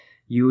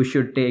you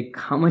should take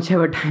how much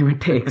ever time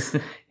it takes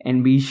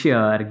and be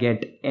sure,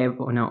 get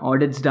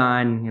audits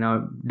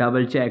done,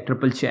 double check,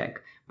 triple check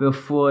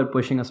before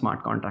pushing a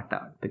smart contract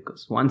out.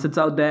 Because once it's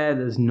out there,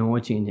 there's no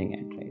changing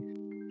it, right?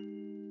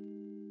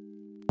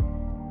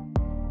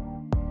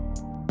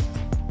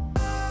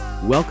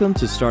 Welcome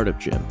to Startup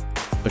Gym,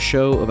 a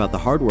show about the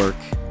hard work,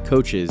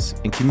 coaches,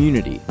 and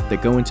community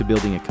that go into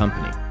building a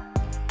company.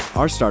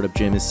 Our startup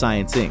gym is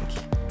Science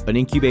Inc., an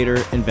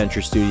incubator and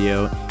venture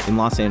studio in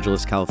Los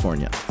Angeles,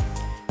 California.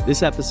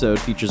 This episode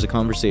features a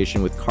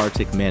conversation with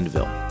Kartik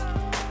Mandaville,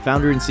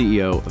 founder and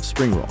CEO of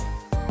SpringRoll.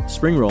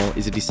 SpringRoll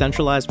is a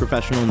decentralized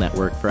professional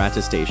network for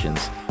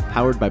attestations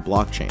powered by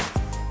blockchain.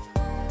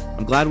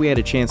 I'm glad we had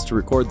a chance to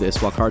record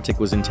this while Kartik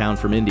was in town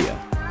from India.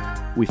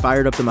 We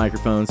fired up the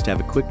microphones to have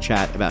a quick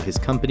chat about his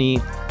company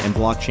and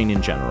blockchain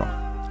in general.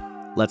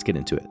 Let's get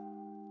into it.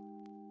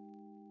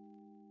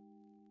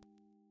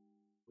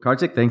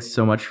 Kartik, thanks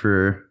so much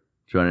for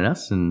joining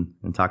us and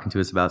talking to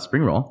us about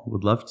SpringRoll.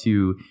 Would love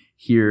to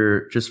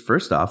hear, just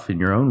first off, in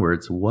your own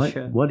words,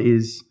 what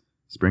is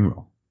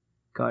SpringRoll?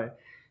 Got it.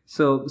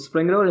 So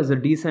SpringRoll is a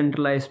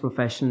decentralized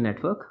professional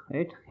network,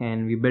 right?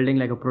 And we're building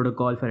like a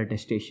protocol for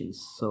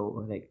attestations.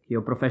 So like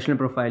your professional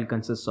profile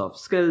consists of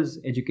skills,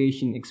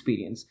 education,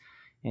 experience,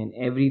 and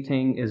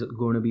everything is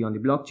going to be on the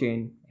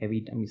blockchain. Every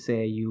time you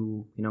say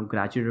you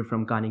graduated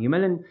from Carnegie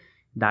Mellon,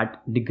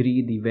 that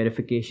degree, the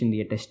verification,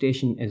 the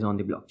attestation is on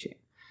the blockchain.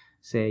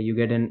 Say you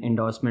get an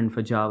endorsement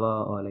for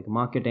Java or like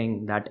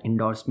marketing, that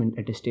endorsement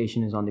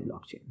attestation is on the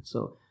blockchain.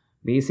 So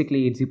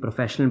basically it's the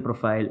professional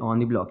profile on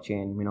the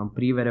blockchain,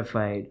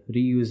 pre-verified,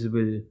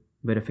 reusable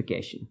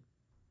verification.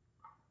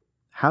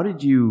 How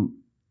did you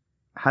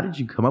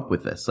come up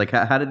with this? Like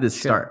how did this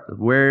start?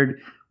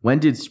 When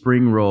did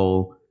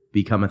SpringRoll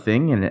become a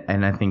thing?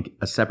 And I think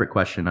a separate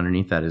question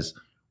underneath that is,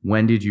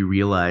 when did you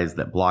realize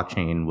that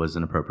blockchain was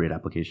an appropriate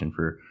application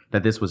for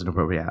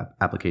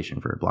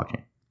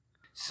blockchain?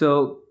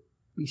 So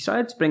we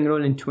started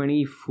SpringRoll in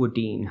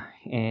 2014,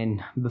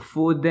 and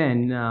before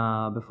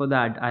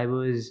that,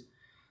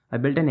 I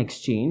built an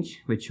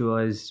exchange which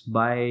was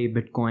buy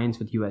bitcoins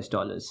with US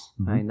dollars.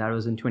 Mm-hmm. And that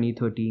was in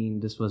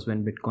 2013. This was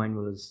when Bitcoin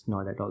was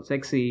not at all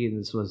sexy.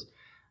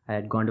 I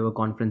had gone to a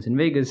conference in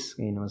Vegas,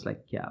 and I was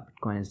like, yeah,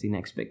 Bitcoin is the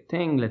next big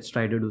thing. Let's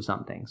try to do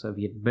something. So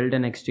we had built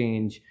an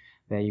exchange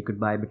where you could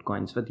buy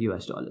bitcoins with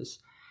US dollars.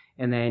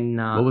 And then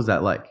what was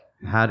that like?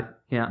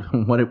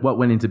 What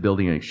went into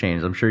building an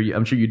exchange? I'm sure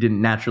you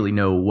didn't naturally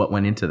know what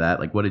went into that.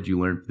 Like, what did you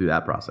learn through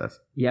that process?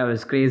 Yeah, it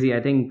was crazy.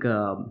 I think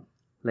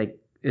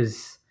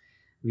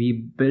we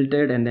built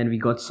it, and then we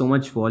got so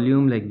much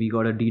volume. Like we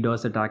got a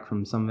DDoS attack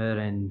from somewhere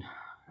in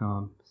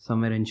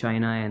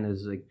China, and it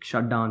was like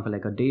shut down for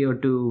like a day or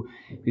two.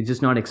 We're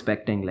just not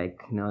expecting it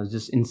was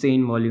just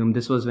insane volume.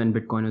 This was when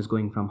Bitcoin was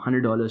going from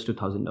 $100 to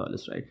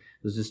 $1,000, right?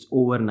 It was just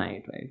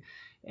overnight, right?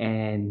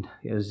 And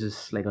it was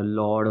just like a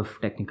lot of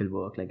technical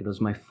work. Like it was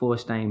my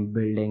first time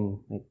building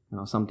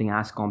something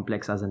as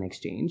complex as an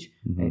exchange.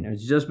 Mm-hmm. And it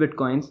was just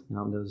Bitcoins.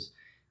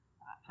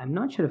 I'm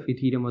not sure if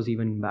Ethereum was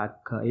even back.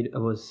 It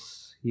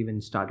was even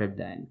started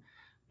then,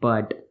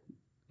 but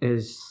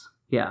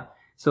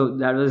So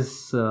that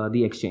was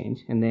the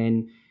exchange. And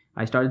then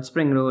I started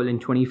SpringRoll in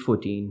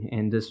 2014.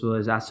 And this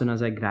was as soon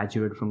as I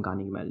graduated from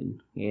Carnegie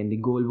Mellon. And the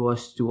goal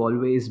was to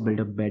always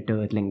build a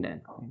better LinkedIn.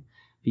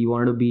 We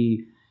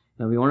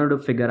wanted to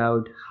figure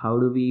out how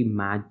do we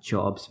match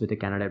jobs with a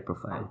candidate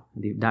profile.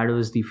 That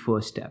was the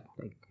first step.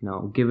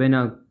 Given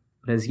a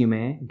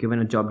resume, given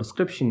a job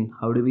description,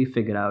 how do we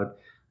figure out,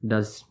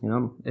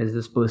 is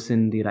this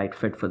person the right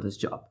fit for this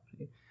job?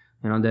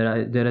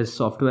 There is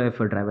software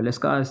for driverless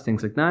cars,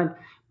 things like that.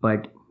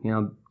 But,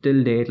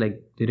 till date,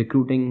 the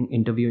recruiting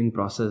interviewing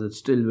process, it's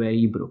still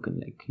very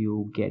broken.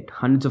 You get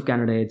hundreds of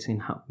candidates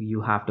and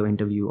you have to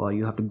interview, or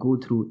you have to go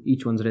through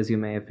each one's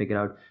resume and figure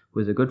out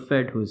who's a good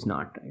fit, who's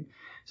not, right?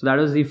 So that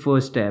was the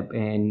first step.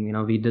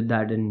 And, we did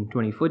that in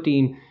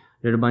 2014,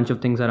 did a bunch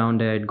of things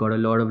around it, got a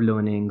lot of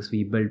learnings.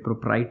 We built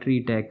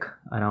proprietary tech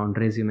around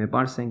resume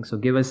parsing. So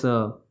give us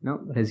a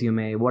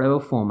resume, whatever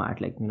format,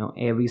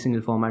 every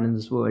single format in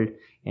this world,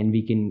 and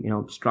we can,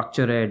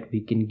 structure it.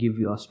 We can give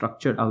you a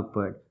structured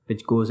output,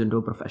 which goes into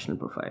a professional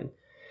profile.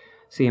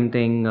 Same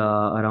thing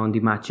around the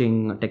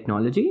matching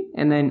technology.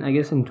 And then I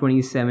guess in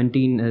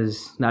 2017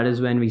 is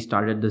when we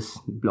started this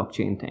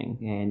blockchain thing.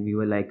 And we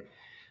were like,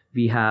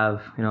 we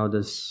have,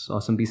 this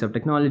awesome piece of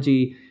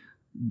technology.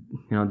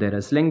 There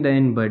is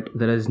LinkedIn, but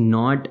there is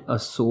not a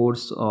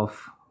source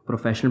of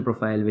professional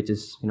profile which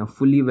is,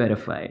 fully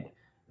verified.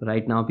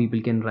 Right now,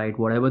 people can write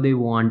whatever they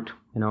want,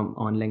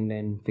 on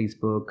LinkedIn,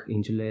 Facebook,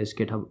 AngelList,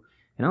 GitHub,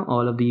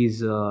 all of these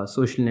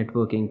social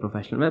networking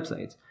professional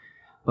websites.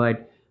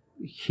 But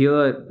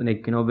here,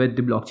 with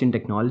the blockchain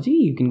technology,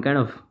 you can kind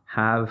of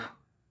have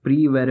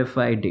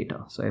pre-verified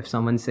data. So if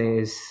someone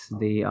says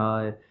they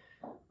are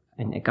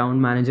an account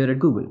manager at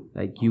Google,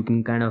 you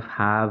can kind of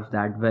have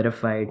that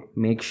verified,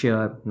 make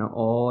sure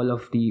all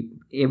of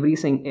every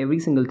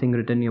single thing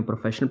written in your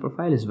professional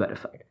profile is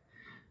verified.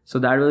 So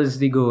that was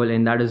the goal,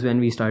 and that is when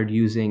we started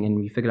using, and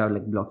we figured out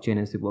like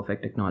blockchain is the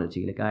perfect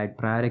technology. Like I had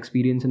prior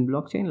experience in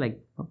blockchain, like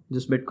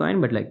just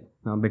Bitcoin, but like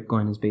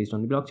Bitcoin is based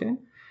on the blockchain.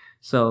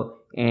 So,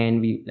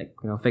 and we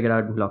figured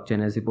out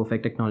blockchain as the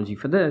perfect technology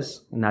for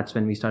this, and that's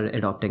when we started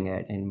adopting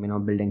it and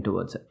building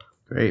towards it.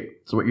 Great.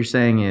 So what you're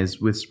saying is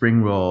with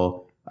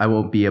SpringRoll, I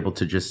won't be able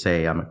to just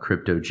say I'm a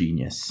crypto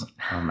genius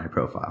on my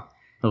profile.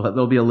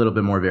 There'll be a little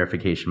bit more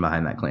verification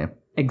behind that claim.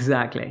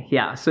 Exactly.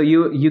 Yeah. So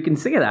you can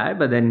say that,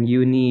 but then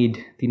you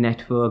need the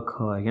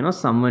network or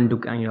someone to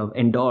kind of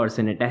endorse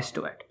and attest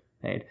to it,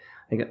 right?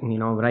 Like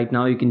right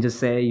now you can just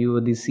say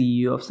you're the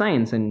CEO of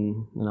Science,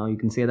 and you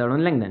can say that on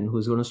LinkedIn.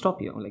 Who's going to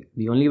stop you? Like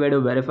the only way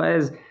to verify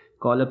is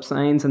call up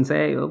Science and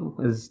say,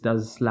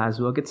 does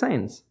Laz work at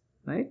Science,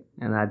 right?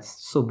 And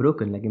that's so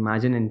broken. Like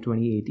imagine in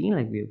 2018,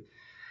 like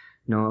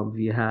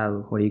we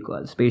have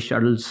space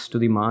shuttles to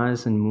the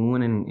Mars and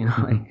Moon, and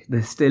like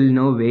there's still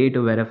no way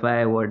to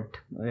verify what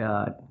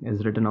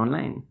is written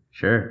online.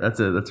 Sure, that's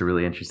a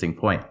really interesting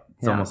point.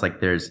 It's almost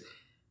like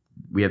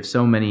we have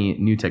so many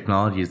new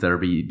technologies that are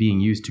being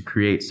used to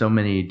create so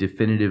many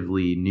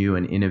definitively new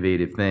and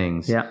innovative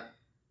things. Yeah.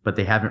 But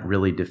they haven't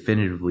really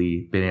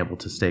definitively been able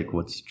to stake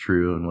what's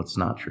true and what's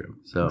not true.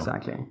 So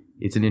exactly,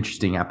 it's an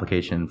interesting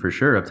application for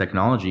sure of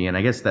technology, and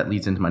I guess that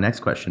leads into my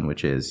next question,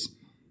 which is,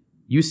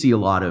 you see a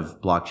lot of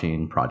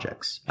blockchain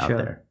projects out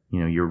there.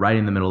 You're right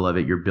in the middle of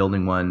it. You're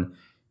building one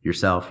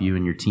yourself, you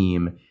and your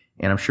team.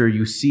 And I'm sure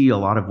you see a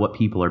lot of what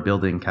people are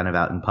building kind of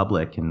out in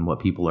public and what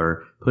people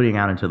are putting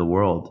out into the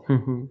world.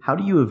 Mm-hmm. How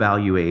do you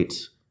evaluate?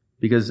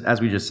 Because as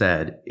we just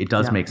said, it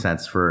does make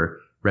sense for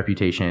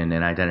reputation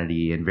and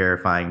identity and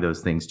verifying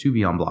those things to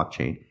be on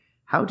blockchain.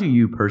 How do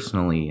you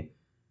personally,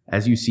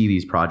 as you see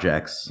these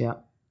projects,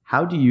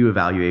 how do you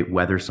evaluate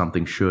whether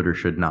something should or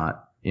should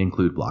not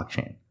include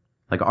blockchain?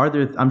 Like,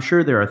 I'm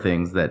sure there are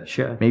things that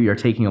maybe are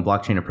taking a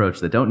blockchain approach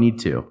that don't need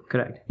to.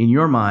 Correct. In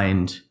your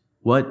mind,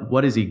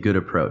 what is a good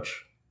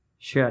approach?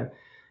 Sure.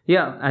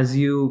 Yeah. As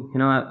you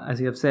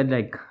have said,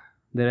 like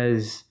there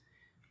is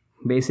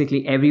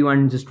basically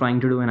everyone just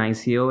trying to do an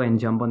ICO and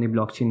jump on the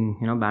blockchain,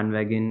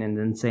 bandwagon, and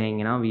then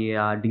saying, we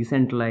are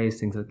decentralized,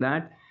 things like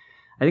that.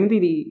 I think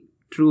the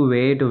true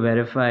way to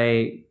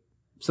verify,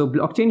 so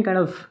blockchain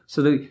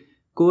so the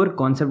core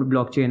concept of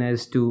blockchain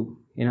is to,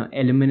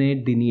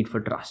 eliminate the need for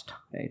trust,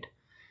 right?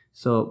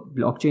 So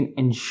blockchain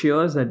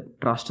ensures that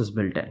trust is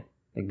built in.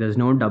 Like there's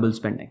no double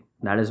spending.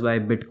 That is why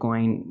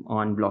Bitcoin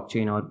on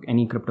blockchain or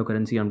any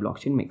cryptocurrency on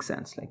blockchain makes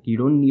sense. Like you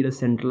don't need a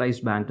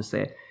centralized bank to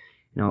say,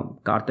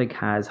 Karthik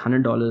has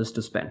 $100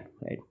 to spend,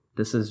 right?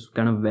 This is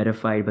kind of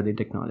verified by the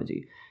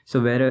technology.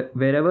 So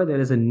wherever there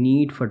is a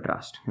need for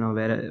trust,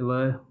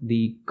 wherever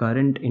the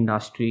current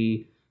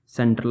industry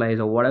centralized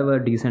or whatever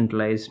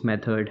decentralized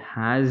method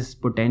has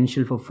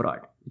potential for fraud,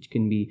 which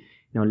can be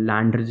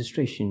land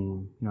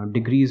registration,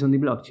 degrees on the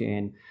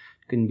blockchain,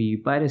 can be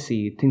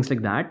piracy, things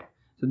like that.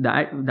 So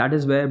that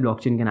is where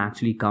blockchain can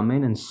actually come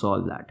in and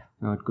solve that.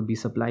 It could be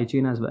supply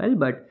chain as well,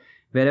 but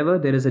wherever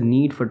there is a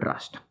need for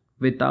trust,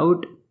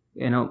 without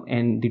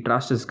and the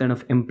trust is kind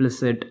of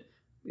implicit.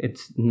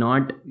 It's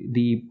not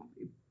the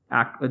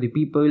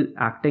people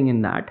acting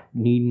in that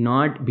need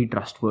not be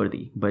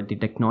trustworthy, but the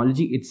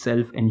technology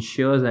itself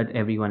ensures that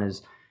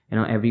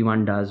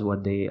everyone does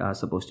what they are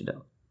supposed to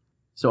do.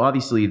 So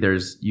obviously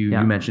you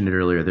mentioned it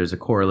earlier, there's a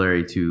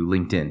corollary to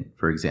LinkedIn,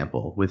 for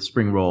example, with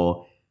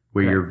SpringRoll,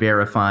 where you're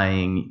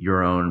verifying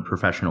your own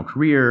professional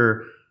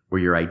career or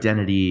your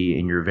identity,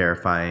 and you're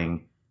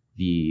verifying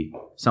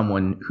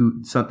someone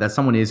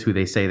is who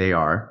they say they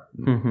are.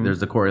 Mm-hmm.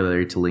 There's the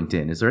corollary to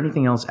LinkedIn. Is there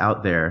anything else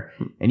out there,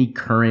 any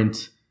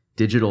current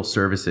digital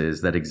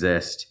services that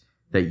exist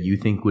that you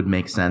think would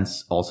make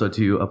sense also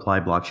to apply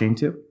blockchain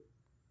to?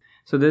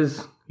 So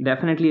there's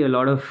definitely a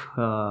lot of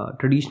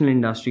traditional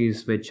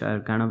industries which are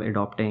kind of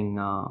adopting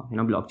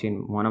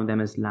blockchain. One of them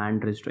is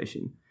land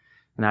registration,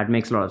 and that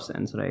makes a lot of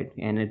sense, right?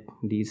 And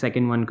the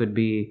second one could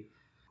be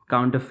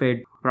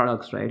counterfeit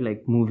products, right?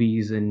 Like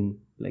movies and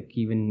like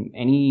even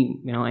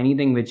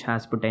anything which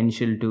has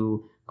potential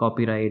to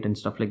copyright and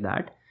stuff like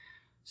that.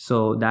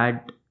 So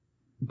that,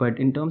 but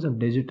in terms of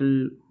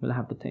digital, we'll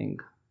have to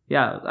think.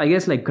 Yeah, I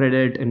guess like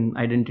credit and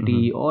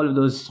identity, all of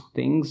those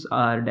things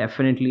are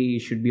definitely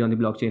should be on the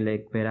blockchain.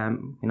 Like where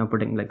I'm,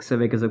 putting like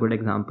Civic is a good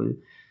example.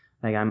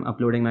 Like I'm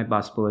uploading my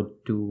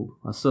passport to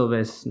a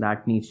service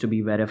that needs to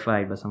be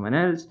verified by someone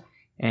else,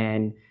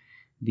 and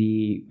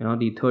the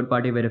third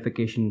party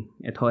verification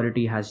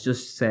authority has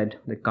just said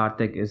that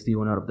Karthik is the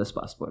owner of this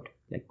passport.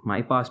 Like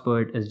my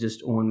passport is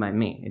just owned by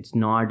me. It's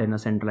not in a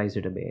centralized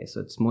database,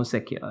 so it's more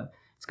secure.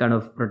 It's kind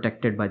of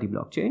protected by the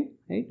blockchain,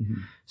 right?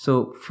 Mm-hmm.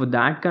 So for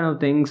that kind of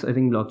things, I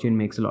think blockchain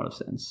makes a lot of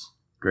sense.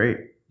 Great.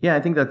 Yeah, I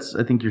think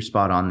you're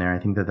spot on there. I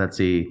think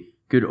that's a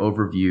good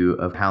overview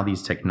of how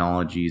these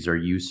technologies are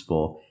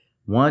useful.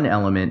 One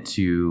element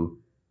to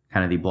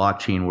kind of the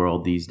blockchain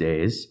world these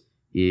days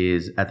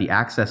is at the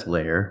access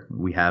layer,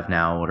 we have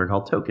now what are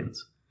called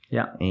tokens.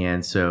 Yeah.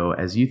 And so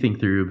as you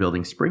think through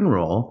building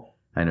SpringRoll,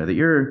 I know that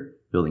you're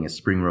building a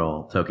Spring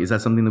Roll token. Is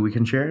that something that we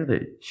can share?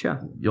 That Sure.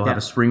 You'll have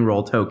a Spring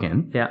Roll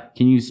token. Yeah.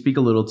 Can you speak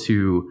a little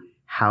to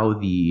how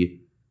the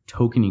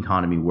token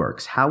economy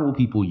works? How will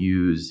people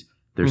use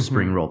their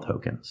Spring Roll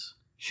tokens?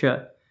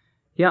 Sure.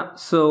 Yeah.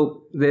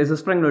 So there's a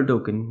Spring Roll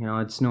token.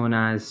 It's known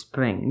as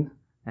Spring,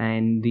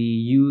 and the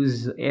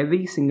use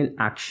every single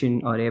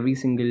action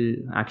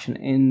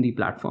in the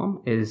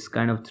platform is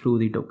kind of through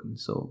the token.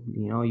 So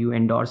you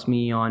endorse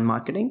me on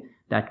marketing,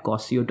 that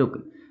costs you a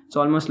token. It's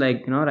almost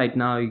like right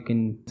now you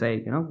can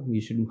say you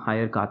should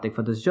hire Karthik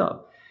for this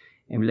job,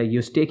 and like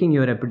you're staking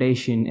your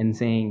reputation and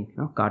saying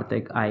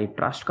Karthik, I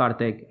trust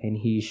Karthik, and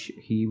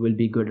he will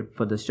be good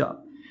for this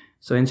job.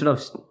 So instead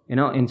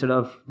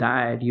of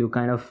that, you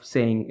kind of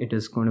saying it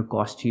is going to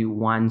cost you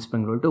one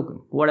Spring Roll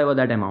token, whatever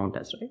that amount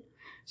is, right?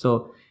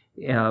 So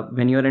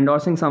when you're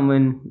endorsing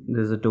someone,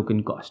 there's a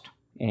token cost,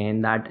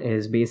 and that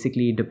is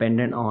basically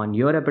dependent on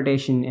your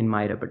reputation and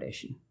my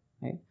reputation,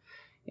 right?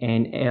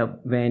 And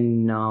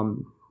when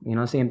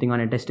same thing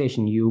on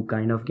attestation, you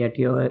kind of get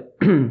your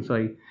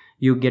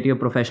you get your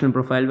professional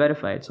profile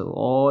verified. So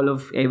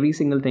every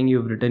single thing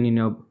you've written in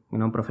your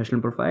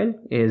professional profile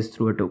is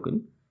through a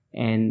token.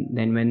 And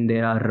then when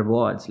there are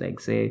rewards, like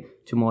say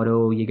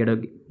tomorrow you get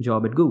a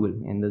job at Google,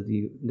 and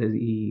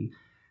the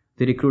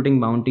recruiting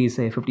bounty is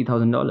say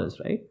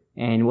 $50,000, right?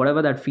 And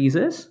whatever that fees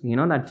is,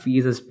 that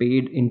fees is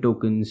paid in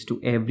tokens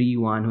to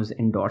everyone who's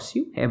endorsed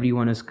you,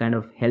 everyone who's kind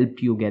of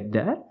helped you get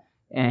there,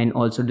 and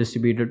also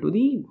distributed to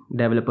the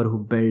developer who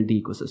built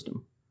the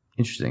ecosystem.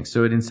 Interesting.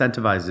 So it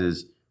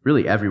incentivizes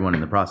really everyone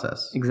in the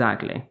process.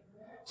 Exactly.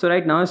 So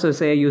right now,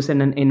 say you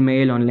send an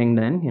InMail on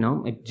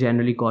LinkedIn, it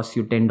generally costs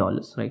you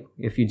 $10, right?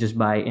 If you just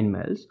buy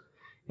InMails,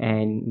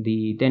 and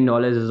the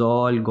 $10 is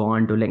all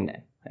gone to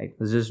LinkedIn, right?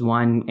 It's just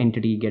one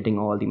entity getting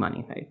all the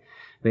money, right?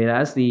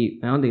 Whereas the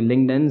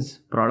LinkedIn's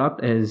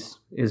product is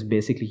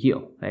basically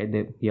here, right?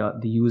 The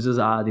users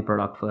are the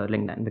product for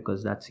LinkedIn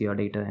because that's your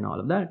data and all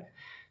of that.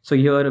 So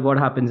here, what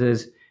happens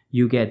is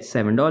you get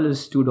 $7,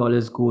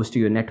 $2 goes to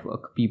your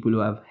network, people who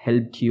have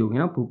helped you,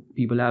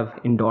 people have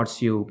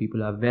endorsed you,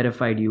 people have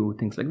verified you,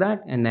 things like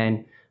that. And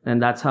then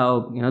that's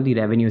how, the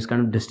revenue is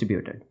kind of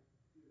distributed.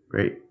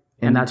 Great.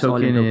 And that's all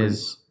in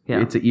tokens.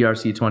 It's an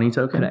ERC20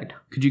 token? Correct.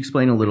 Could you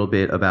explain a little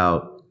bit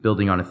about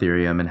building on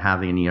Ethereum and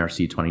having an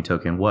ERC20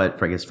 token?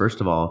 First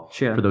of all,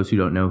 sure, for those who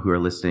don't know who are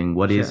listening,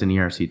 what is an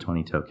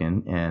ERC20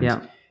 token?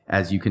 And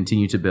as you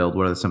continue to build,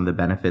 what are some of the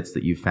benefits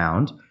that you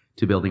found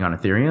to building on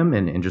Ethereum,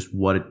 and just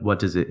what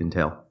does it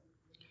entail?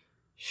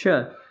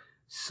 Sure.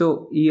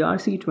 So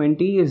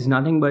ERC20 is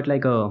nothing but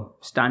like a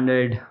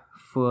standard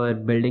for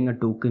building a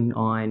token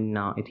on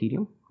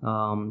Ethereum,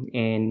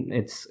 and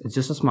it's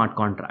just a smart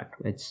contract.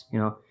 It's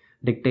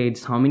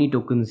dictates how many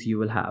tokens you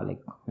will have. Like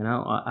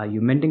are you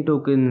minting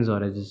tokens,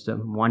 or is it just a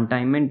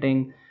one-time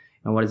minting?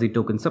 And what is the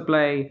token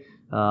supply?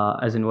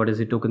 As in, what is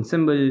the token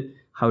symbol?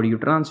 How do you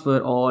transfer?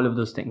 All of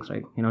those things,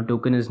 right?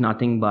 Token is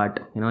nothing but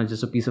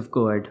just a piece of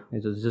code.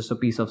 It's just a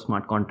piece of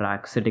smart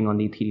contract sitting on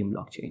the Ethereum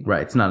blockchain.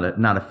 Right. It's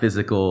not a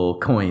physical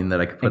coin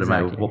that I could put in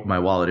my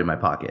wallet in my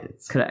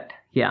pocket. Correct.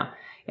 Yeah.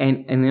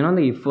 And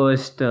the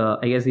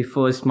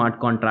first smart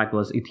contract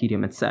was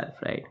Ethereum itself,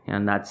 right?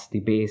 And that's the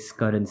base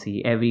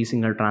currency. Every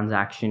single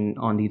transaction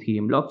on the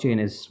Ethereum blockchain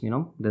is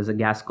there's a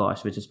gas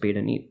cost which is paid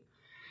in ETH.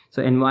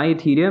 So and why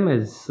Ethereum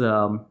is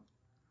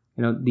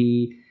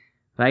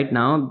right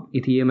now,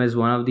 Ethereum is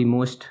one of the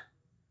most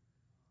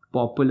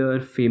popular,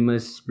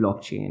 famous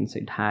blockchains.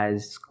 It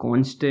has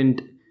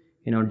constant,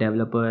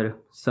 developer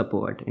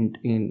support.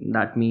 And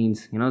that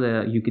means,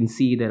 you can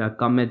see there are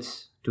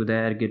commits to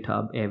their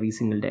GitHub every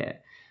single day,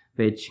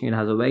 which it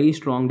has a very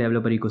strong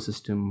developer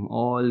ecosystem.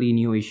 All the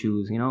new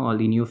issues, all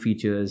the new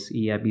features,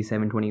 EIP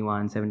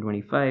 721,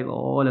 725,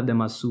 all of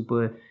them are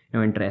super,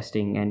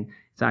 interesting. And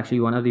it's actually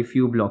one of the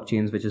few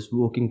blockchains which is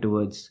working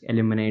towards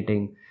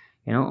eliminating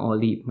all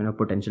the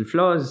potential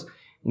flaws,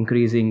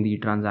 increasing the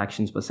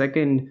transactions per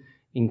second,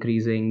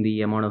 increasing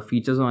the amount of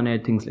features on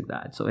it, things like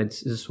that. So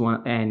it's just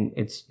one, and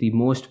it's the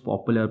most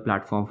popular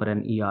platform for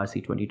an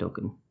ERC20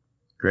 token.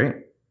 Great.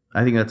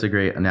 I think that's a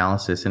great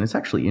analysis, and it's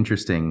actually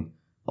interesting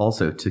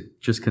also to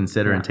just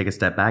consider and take a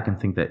step back and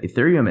think that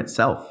Ethereum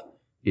itself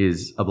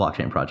is a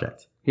blockchain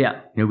project.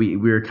 Yeah.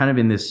 We're kind of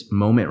in this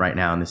moment right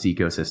now in this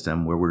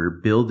ecosystem where we're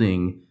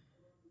building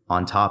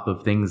on top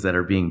of things that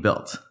are being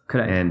built.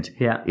 Correct. And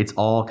it's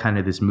all kind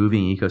of this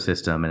moving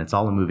ecosystem, and it's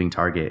all a moving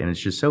target. And it's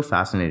just so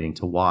fascinating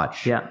to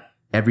watch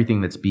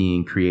everything that's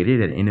being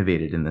created and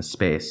innovated in this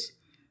space.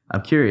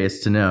 I'm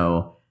curious to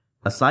know,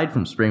 aside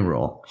from Spring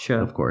Roll,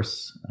 of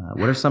course,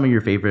 what are some of your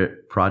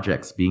favorite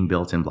projects being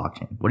built in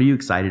blockchain? What are you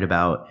excited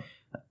about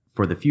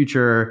for the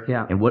future?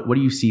 And what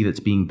do you see that's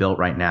being built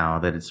right now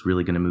that it's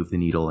really going to move the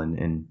needle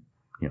and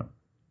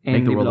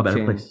make the world a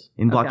better place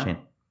in blockchain?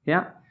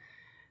 Yeah.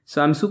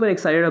 So I'm super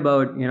excited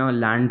about,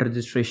 land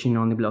registration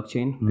on the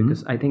blockchain,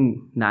 because I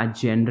think that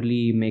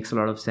generally makes a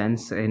lot of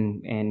sense.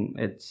 And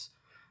it's,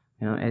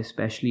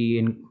 especially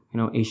in,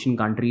 Asian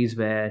countries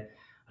where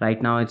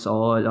right now it's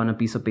all on a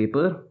piece of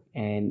paper,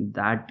 and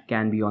that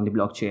can be on the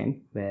blockchain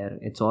where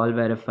it's all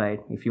verified.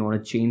 If you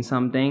want to change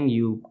something,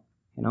 you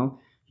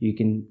You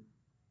can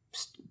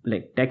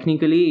like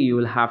technically you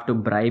will have to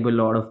bribe a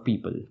lot of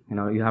people.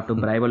 You have to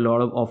bribe a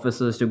lot of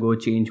officers to go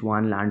change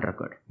one land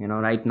record.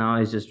 Right now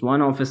it's just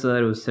one officer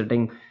who's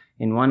sitting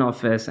in one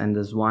office and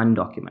there's one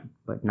document.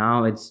 But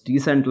now it's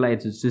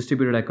decentralized, it's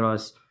distributed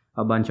across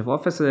a bunch of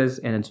offices,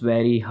 and it's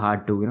very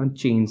hard to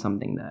change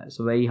something there.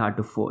 So very hard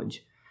to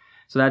forge.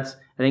 So I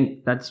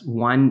think that's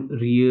one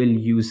real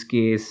use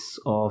case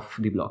of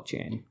the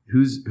blockchain.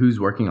 Who's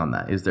working on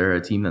that? Is there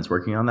a team that's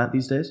working on that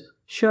these days?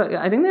 Sure.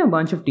 I think there are a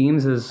bunch of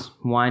teams. There's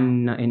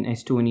one in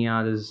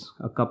Estonia. There's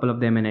a couple of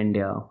them in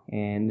India.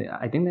 And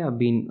I think there have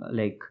been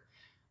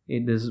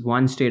there's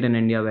one state in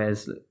India where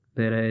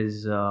there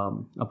is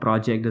a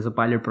project. There's a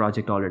pilot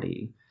project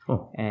already.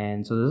 Oh.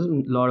 And so there's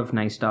a lot of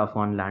nice stuff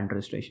on land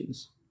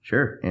registrations.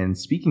 Sure. And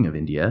speaking of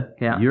India,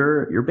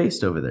 you're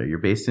based over there. You're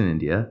based in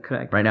India.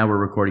 Correct. Right now we're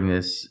recording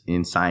this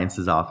in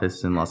Science's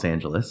office in Los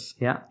Angeles.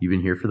 Yeah. You've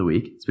been here for the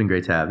week. It's been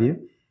great to have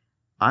you.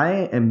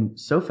 I am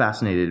so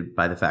fascinated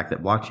by the fact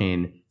that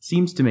blockchain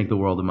seems to make the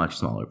world a much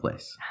smaller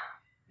place.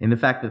 And the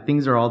fact that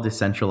things are all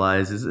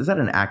decentralized, is that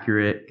an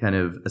accurate kind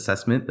of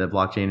assessment that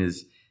blockchain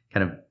is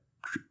kind of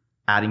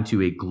adding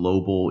to a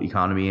global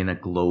economy and a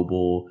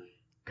global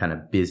kind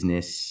of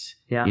business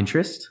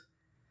interest?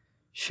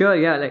 Sure,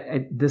 yeah.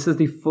 This is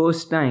the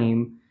first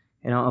time,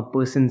 a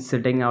person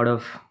sitting out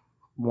of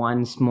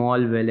one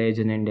small village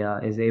in India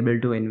is able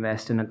to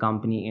invest in a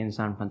company in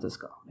San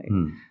Francisco.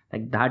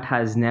 Right? That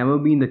has never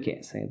been the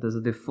case. Right? This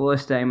is the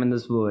first time in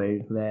this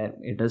world where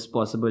it is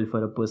possible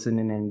for a person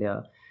in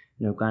India,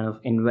 kind of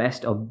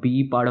invest or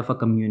be part of a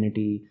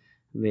community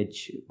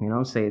which,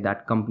 say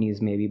that company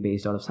is maybe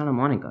based out of Santa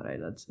Monica, right?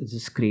 It's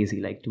just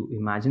crazy. To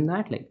imagine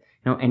that,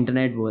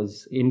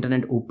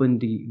 internet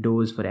opened the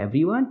doors for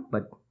everyone,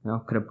 but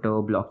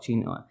crypto,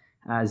 blockchain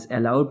has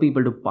allowed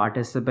people to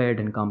participate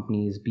in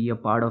companies, be a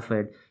part of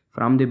it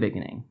from the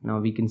beginning.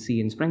 We can see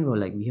in Spring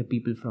Roll, we have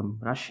people from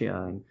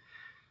Russia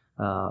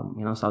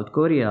and South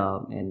Korea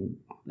and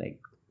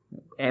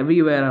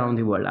everywhere around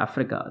the world,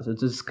 Africa. So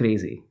it's just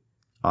crazy.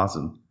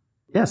 Awesome.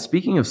 Yeah.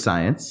 Speaking of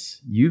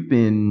science, you've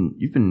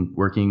been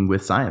working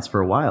with science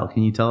for a while.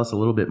 Can you tell us a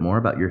little bit more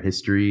about your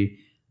history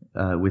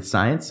with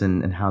science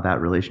and how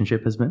that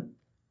relationship has been?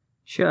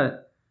 Sure.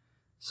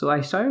 So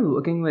I started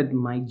working with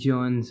Mike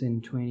Jones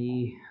in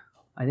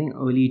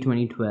early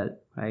 2012,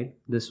 right?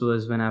 This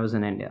was when I was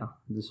in India.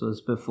 This was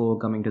before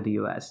coming to the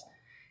US.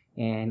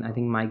 And I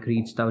think Mike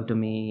reached out to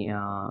me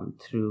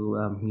through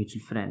a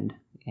mutual friend.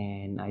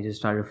 And I just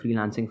started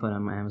freelancing for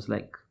him. I was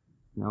like,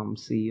 I'm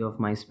CEO of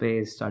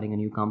MySpace, starting a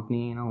new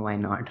company, why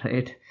not,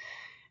 right?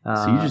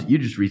 So you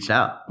just reached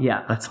out.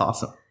 Yeah. That's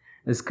awesome.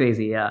 It's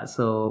crazy, yeah.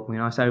 So,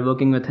 I started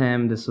working with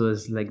him. This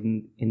was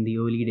in the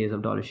early days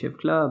of Dollar Shift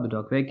Club,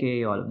 Doc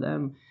Veke, all of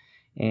them.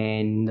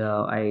 And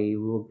I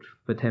worked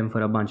with him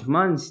for a bunch of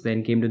months,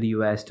 then came to the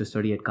US to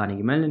study at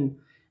Carnegie Mellon,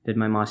 did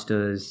my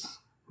master's,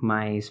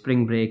 my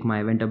spring break,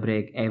 my winter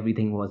break,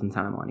 everything was in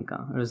Santa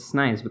Monica. It was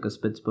nice because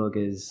Pittsburgh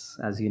is,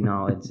 as you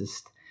know,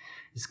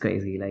 it's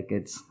crazy.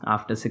 It's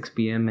after 6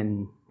 p.m.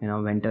 and,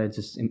 winter, it's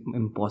just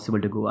impossible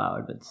to go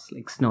out. It's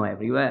snow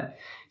everywhere.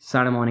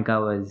 Santa Monica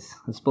was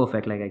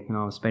perfect.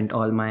 Spent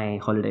all my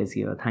holidays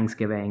here,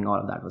 Thanksgiving, all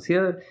of that was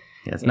here.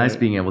 Yeah, it's nice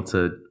being able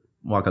to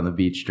walk on the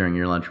beach during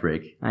your lunch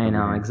break. I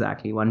know,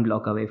 exactly. 1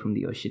 block away from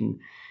the ocean.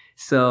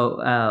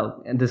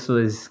 So this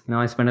was,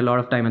 I spent a lot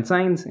of time at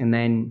science and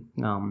then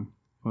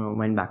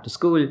went back to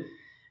school,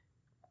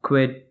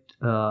 quit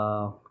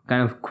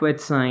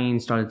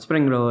science, started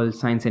Spring Roll,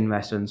 science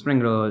investor in Spring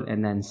Roll,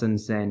 and then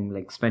since then,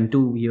 spent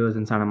 2 years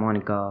in Santa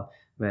Monica,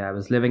 where I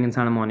was living in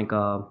Santa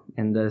Monica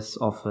in this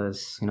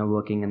office,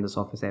 working in this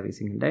office every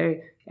single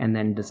day, and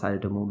then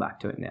decided to move back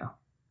to India.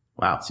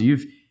 Wow. So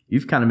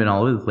you've kind of been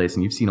all over the place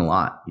and you've seen a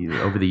lot.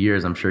 Over the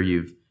years, I'm sure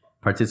you've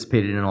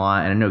participated in a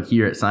lot. And I know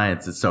here at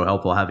Science, it's so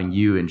helpful having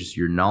you and just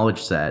your knowledge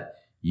set.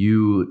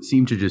 You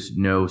seem to just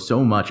know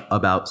so much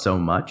about so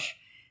much.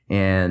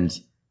 And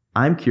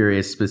I'm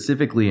curious,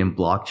 specifically in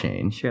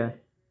blockchain, sure,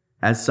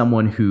 as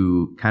someone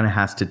who kind of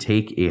has to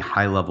take a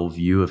high-level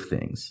view of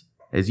things,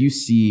 as you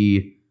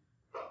see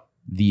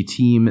the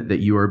team that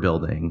you are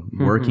building,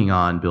 working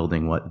on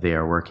building what they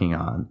are working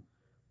on,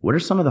 what are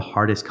some of the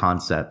hardest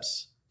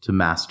concepts to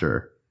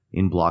master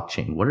in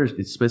blockchain? What are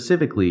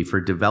specifically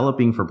for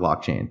developing for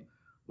blockchain?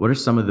 What are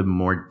some of the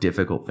more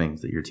difficult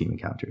things that your team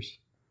encounters?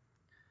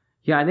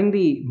 Yeah, I think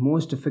the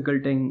most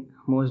difficult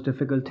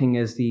thing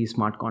is the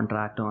smart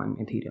contract on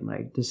Ethereum,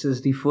 right? This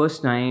is the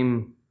first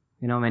time,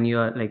 when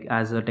you're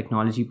as a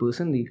technology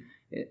person,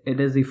 it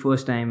is the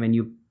first time when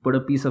you put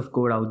a piece of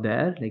code out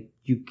there,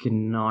 you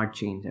cannot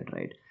change it,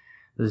 right?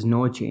 There's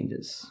no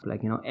changes.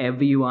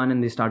 Everyone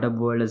in the startup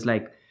world is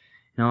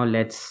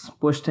let's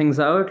push things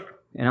out.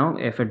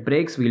 If it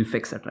breaks, we'll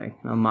fix it, right?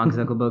 Mark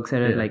Zuckerberg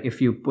said it, if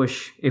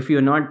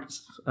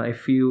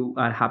you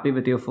are happy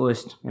with your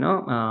first,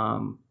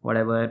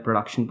 whatever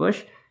production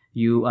push,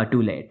 you are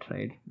too late,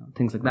 right?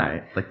 Things like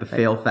that. Right. The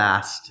fail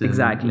fast.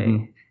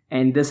 Exactly.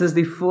 And this is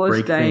the first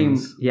break time,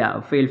 things.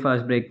 fail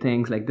fast, break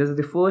things. This is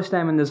the first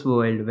time in this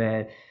world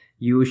where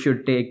you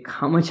should take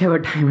how much ever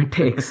time it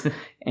takes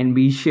and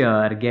be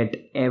sure, get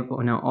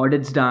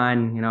audits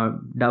done,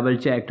 double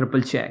check,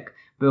 triple check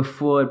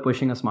before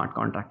pushing a smart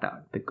contract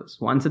out.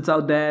 Because once it's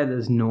out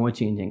there's no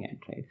changing it,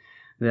 right?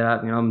 There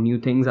are, new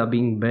things are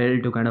being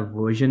built to kind of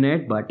version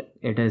it, but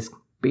it is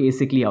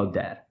basically out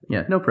there.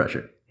 Yeah, no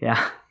pressure.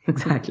 Yeah,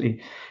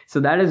 exactly. So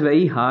that is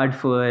very hard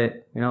for,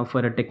 for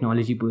a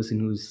technology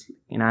person who's,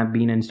 I've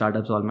been in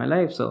startups all my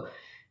life. So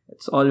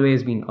it's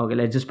always been, okay,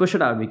 let's just push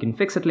it out. We can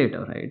fix it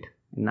later, right?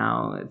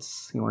 Now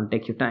you want to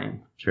take your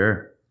time.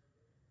 Sure.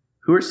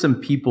 Who are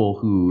some people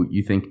who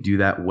you think do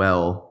that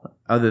well,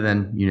 other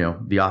than,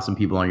 the awesome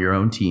people on your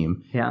own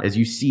team? Yeah. As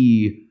you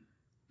see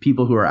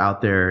people who are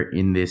out there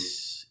in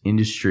this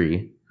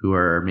industry who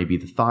are maybe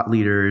the thought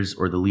leaders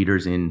or the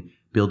leaders in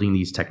building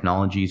these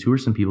technologies, who are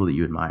some people that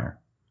you admire?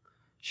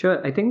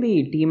 Sure. I think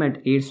the team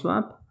at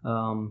AidSwap,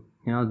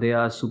 they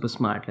are super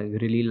smart. Like,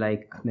 really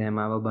like them.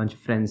 I have a bunch of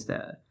friends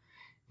there.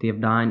 They've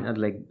done,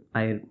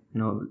 I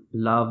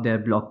love their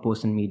blog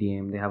post on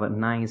Medium. They have a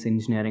nice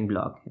engineering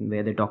blog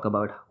where they talk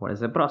about what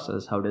is their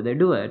process, how do they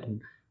do it, and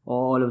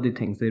all of the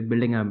things. They're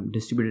building a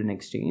distributed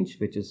exchange,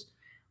 which is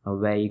a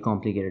very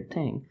complicated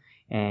thing.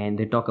 And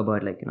they talk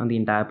about the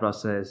entire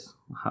process,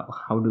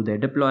 how do they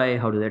deploy,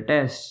 how do they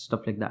test,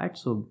 stuff like that.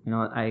 So,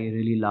 I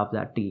really love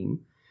that team.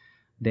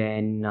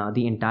 Then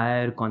the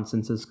entire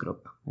Consensus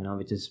group,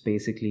 which is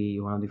basically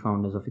one of the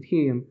founders of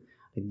Ethereum.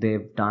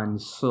 They've done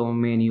so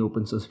many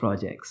open source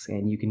projects,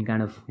 and you can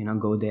kind of,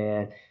 go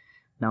there,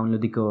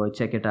 download the code,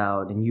 check it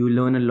out, and you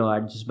learn a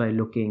lot just by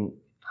looking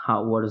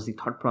what is the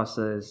thought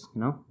process,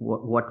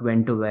 what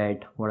went to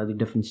it, what are the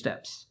different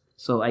steps.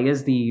 So I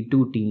guess the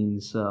two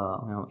teams,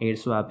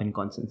 AidSwap and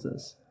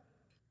Consensus.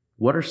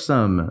 What are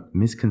some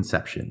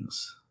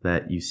misconceptions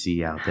that you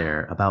see out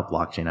there about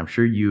blockchain? I'm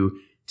sure you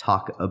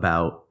talk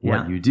about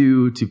what you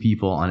do to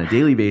people on a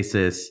daily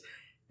basis.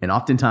 And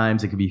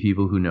oftentimes it could be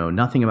people who know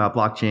nothing about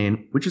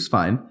blockchain, which is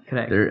fine.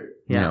 Correct.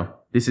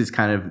 This is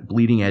kind of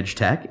bleeding edge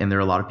tech. And there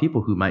are a lot of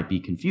people who might be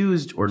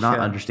confused or not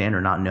understand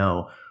or not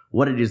know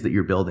what it is that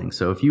you're building.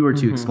 So if you were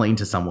to explain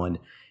to someone,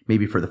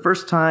 maybe for the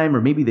first time,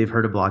 or maybe they've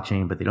heard of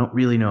blockchain, but they don't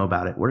really know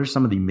about it, what are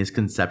some of the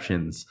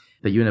misconceptions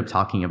that you end up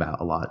talking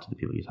about a lot to the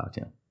people you talk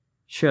to?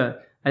 Sure.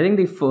 I think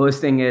the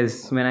first thing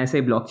is, when I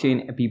say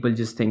blockchain, people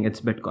just think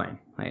it's Bitcoin,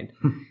 right?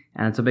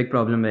 And it's a big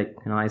problem.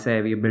 I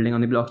say we're building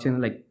on the blockchain,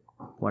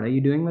 what are you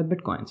doing with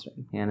Bitcoins,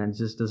 right? And it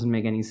just doesn't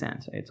make any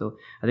sense, right? So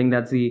I think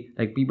that's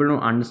people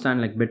don't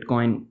understand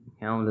Bitcoin,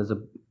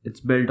 it's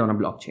built on a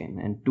blockchain,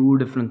 and two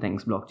different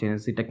things. Blockchain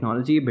is the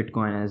technology,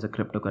 Bitcoin is a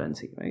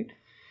cryptocurrency, right?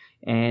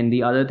 And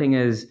the other thing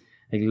is,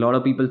 a lot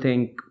of people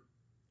think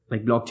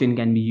blockchain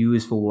can be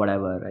used for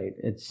whatever, right?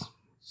 It's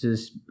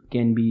just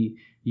can be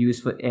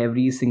used for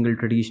every single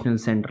traditional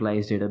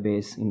centralized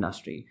database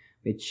industry,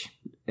 which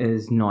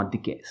is not the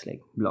case.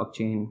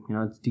 Blockchain,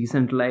 it's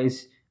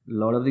decentralized. A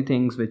lot of the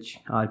things which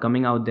are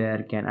coming out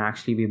there can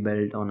actually be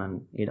built on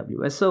an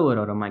AWS server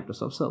or a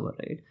Microsoft server,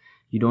 right?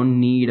 You don't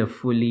need a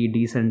fully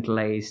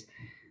decentralized,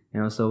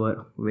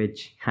 server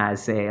which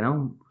has,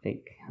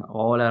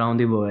 all around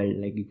the world.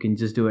 You can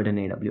just do it in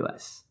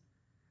AWS.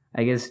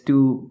 I guess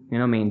two,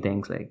 main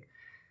things.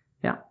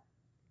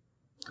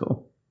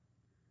 Cool.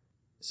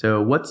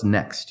 So what's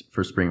next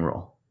for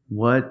SpringRoll?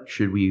 What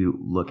should we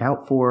look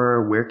out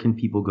for? Where can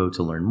people go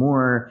to learn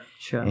more?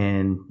 Sure.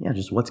 And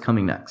just what's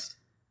coming next?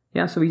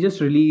 Yeah, so we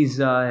just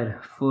released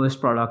our first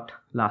product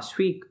last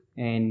week,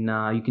 and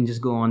you can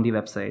just go on the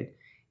website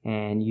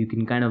and you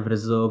can kind of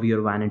reserve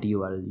your vanity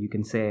URL. You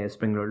can say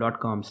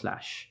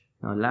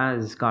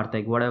springroll.com/Laz,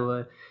 Karthik,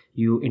 whatever.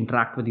 You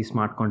interact with the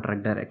smart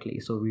contract directly.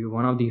 So we're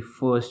one of the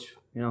first,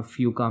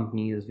 few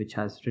companies which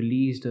has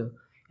released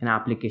an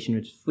application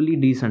which is fully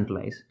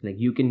decentralized.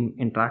 You can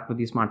interact with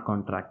the smart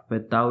contract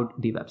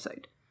without the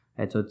website,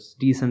 right? So it's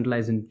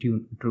decentralized in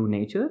true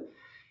nature.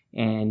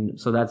 And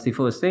so that's the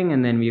first thing.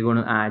 And then we're going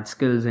to add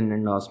skills and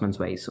endorsements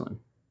very soon.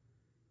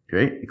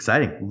 Great.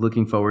 Exciting.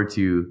 Looking forward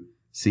to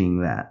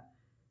seeing that.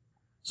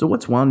 So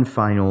what's one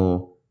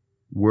final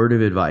word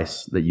of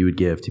advice that you would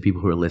give to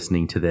people who are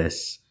listening to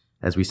this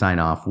as we sign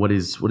off? What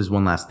is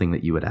one last thing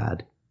that you would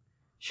add?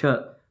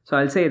 Sure. So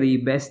I'll say the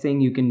best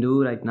thing you can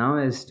do right now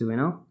is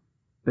to,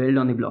 build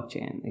on the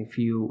blockchain. If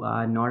you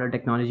are not a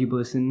technology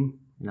person,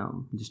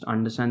 just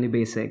understand the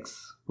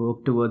basics,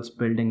 work towards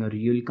building a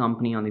real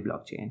company on the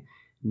blockchain.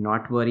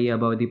 Not worry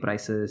about the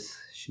prices,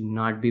 should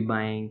not be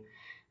buying,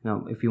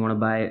 if you want to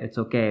buy, it's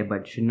okay,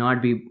 but should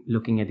not be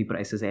looking at the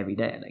prices every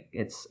day.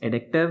 It's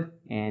addictive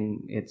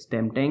and it's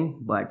tempting,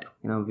 but,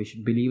 we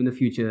should believe in the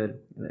future.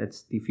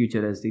 The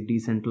future is the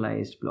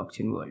decentralized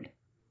blockchain world.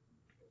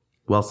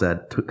 Well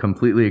said.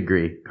 Completely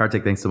agree.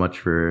 Karthik, thanks so much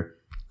for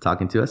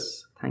talking to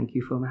us. Thank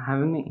you for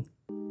having me.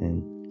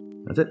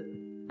 And that's it.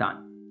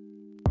 Done.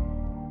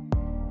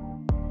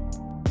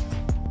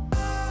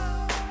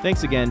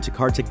 Thanks again to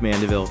Karthik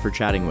Mandaville for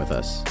chatting with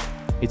us.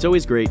 It's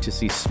always great to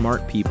see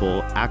smart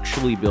people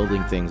actually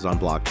building things on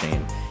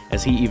blockchain,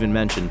 as he even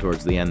mentioned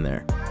towards the end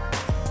there.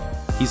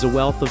 He's a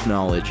wealth of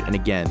knowledge, and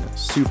again,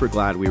 super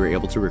glad we were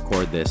able to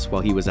record this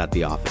while he was at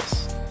the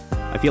office.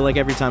 I feel like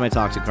every time I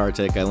talk to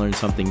Kartik, I learn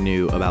something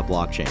new about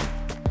blockchain.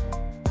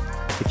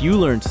 If you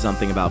learned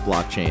something about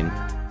blockchain,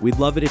 we'd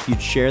love it if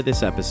you'd share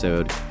this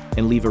episode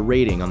and leave a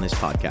rating on this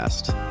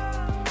podcast.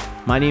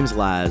 My name's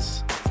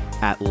Laz,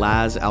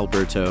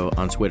 @LazAlberto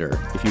on Twitter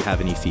if you have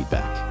any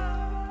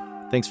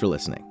feedback. Thanks for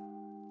listening.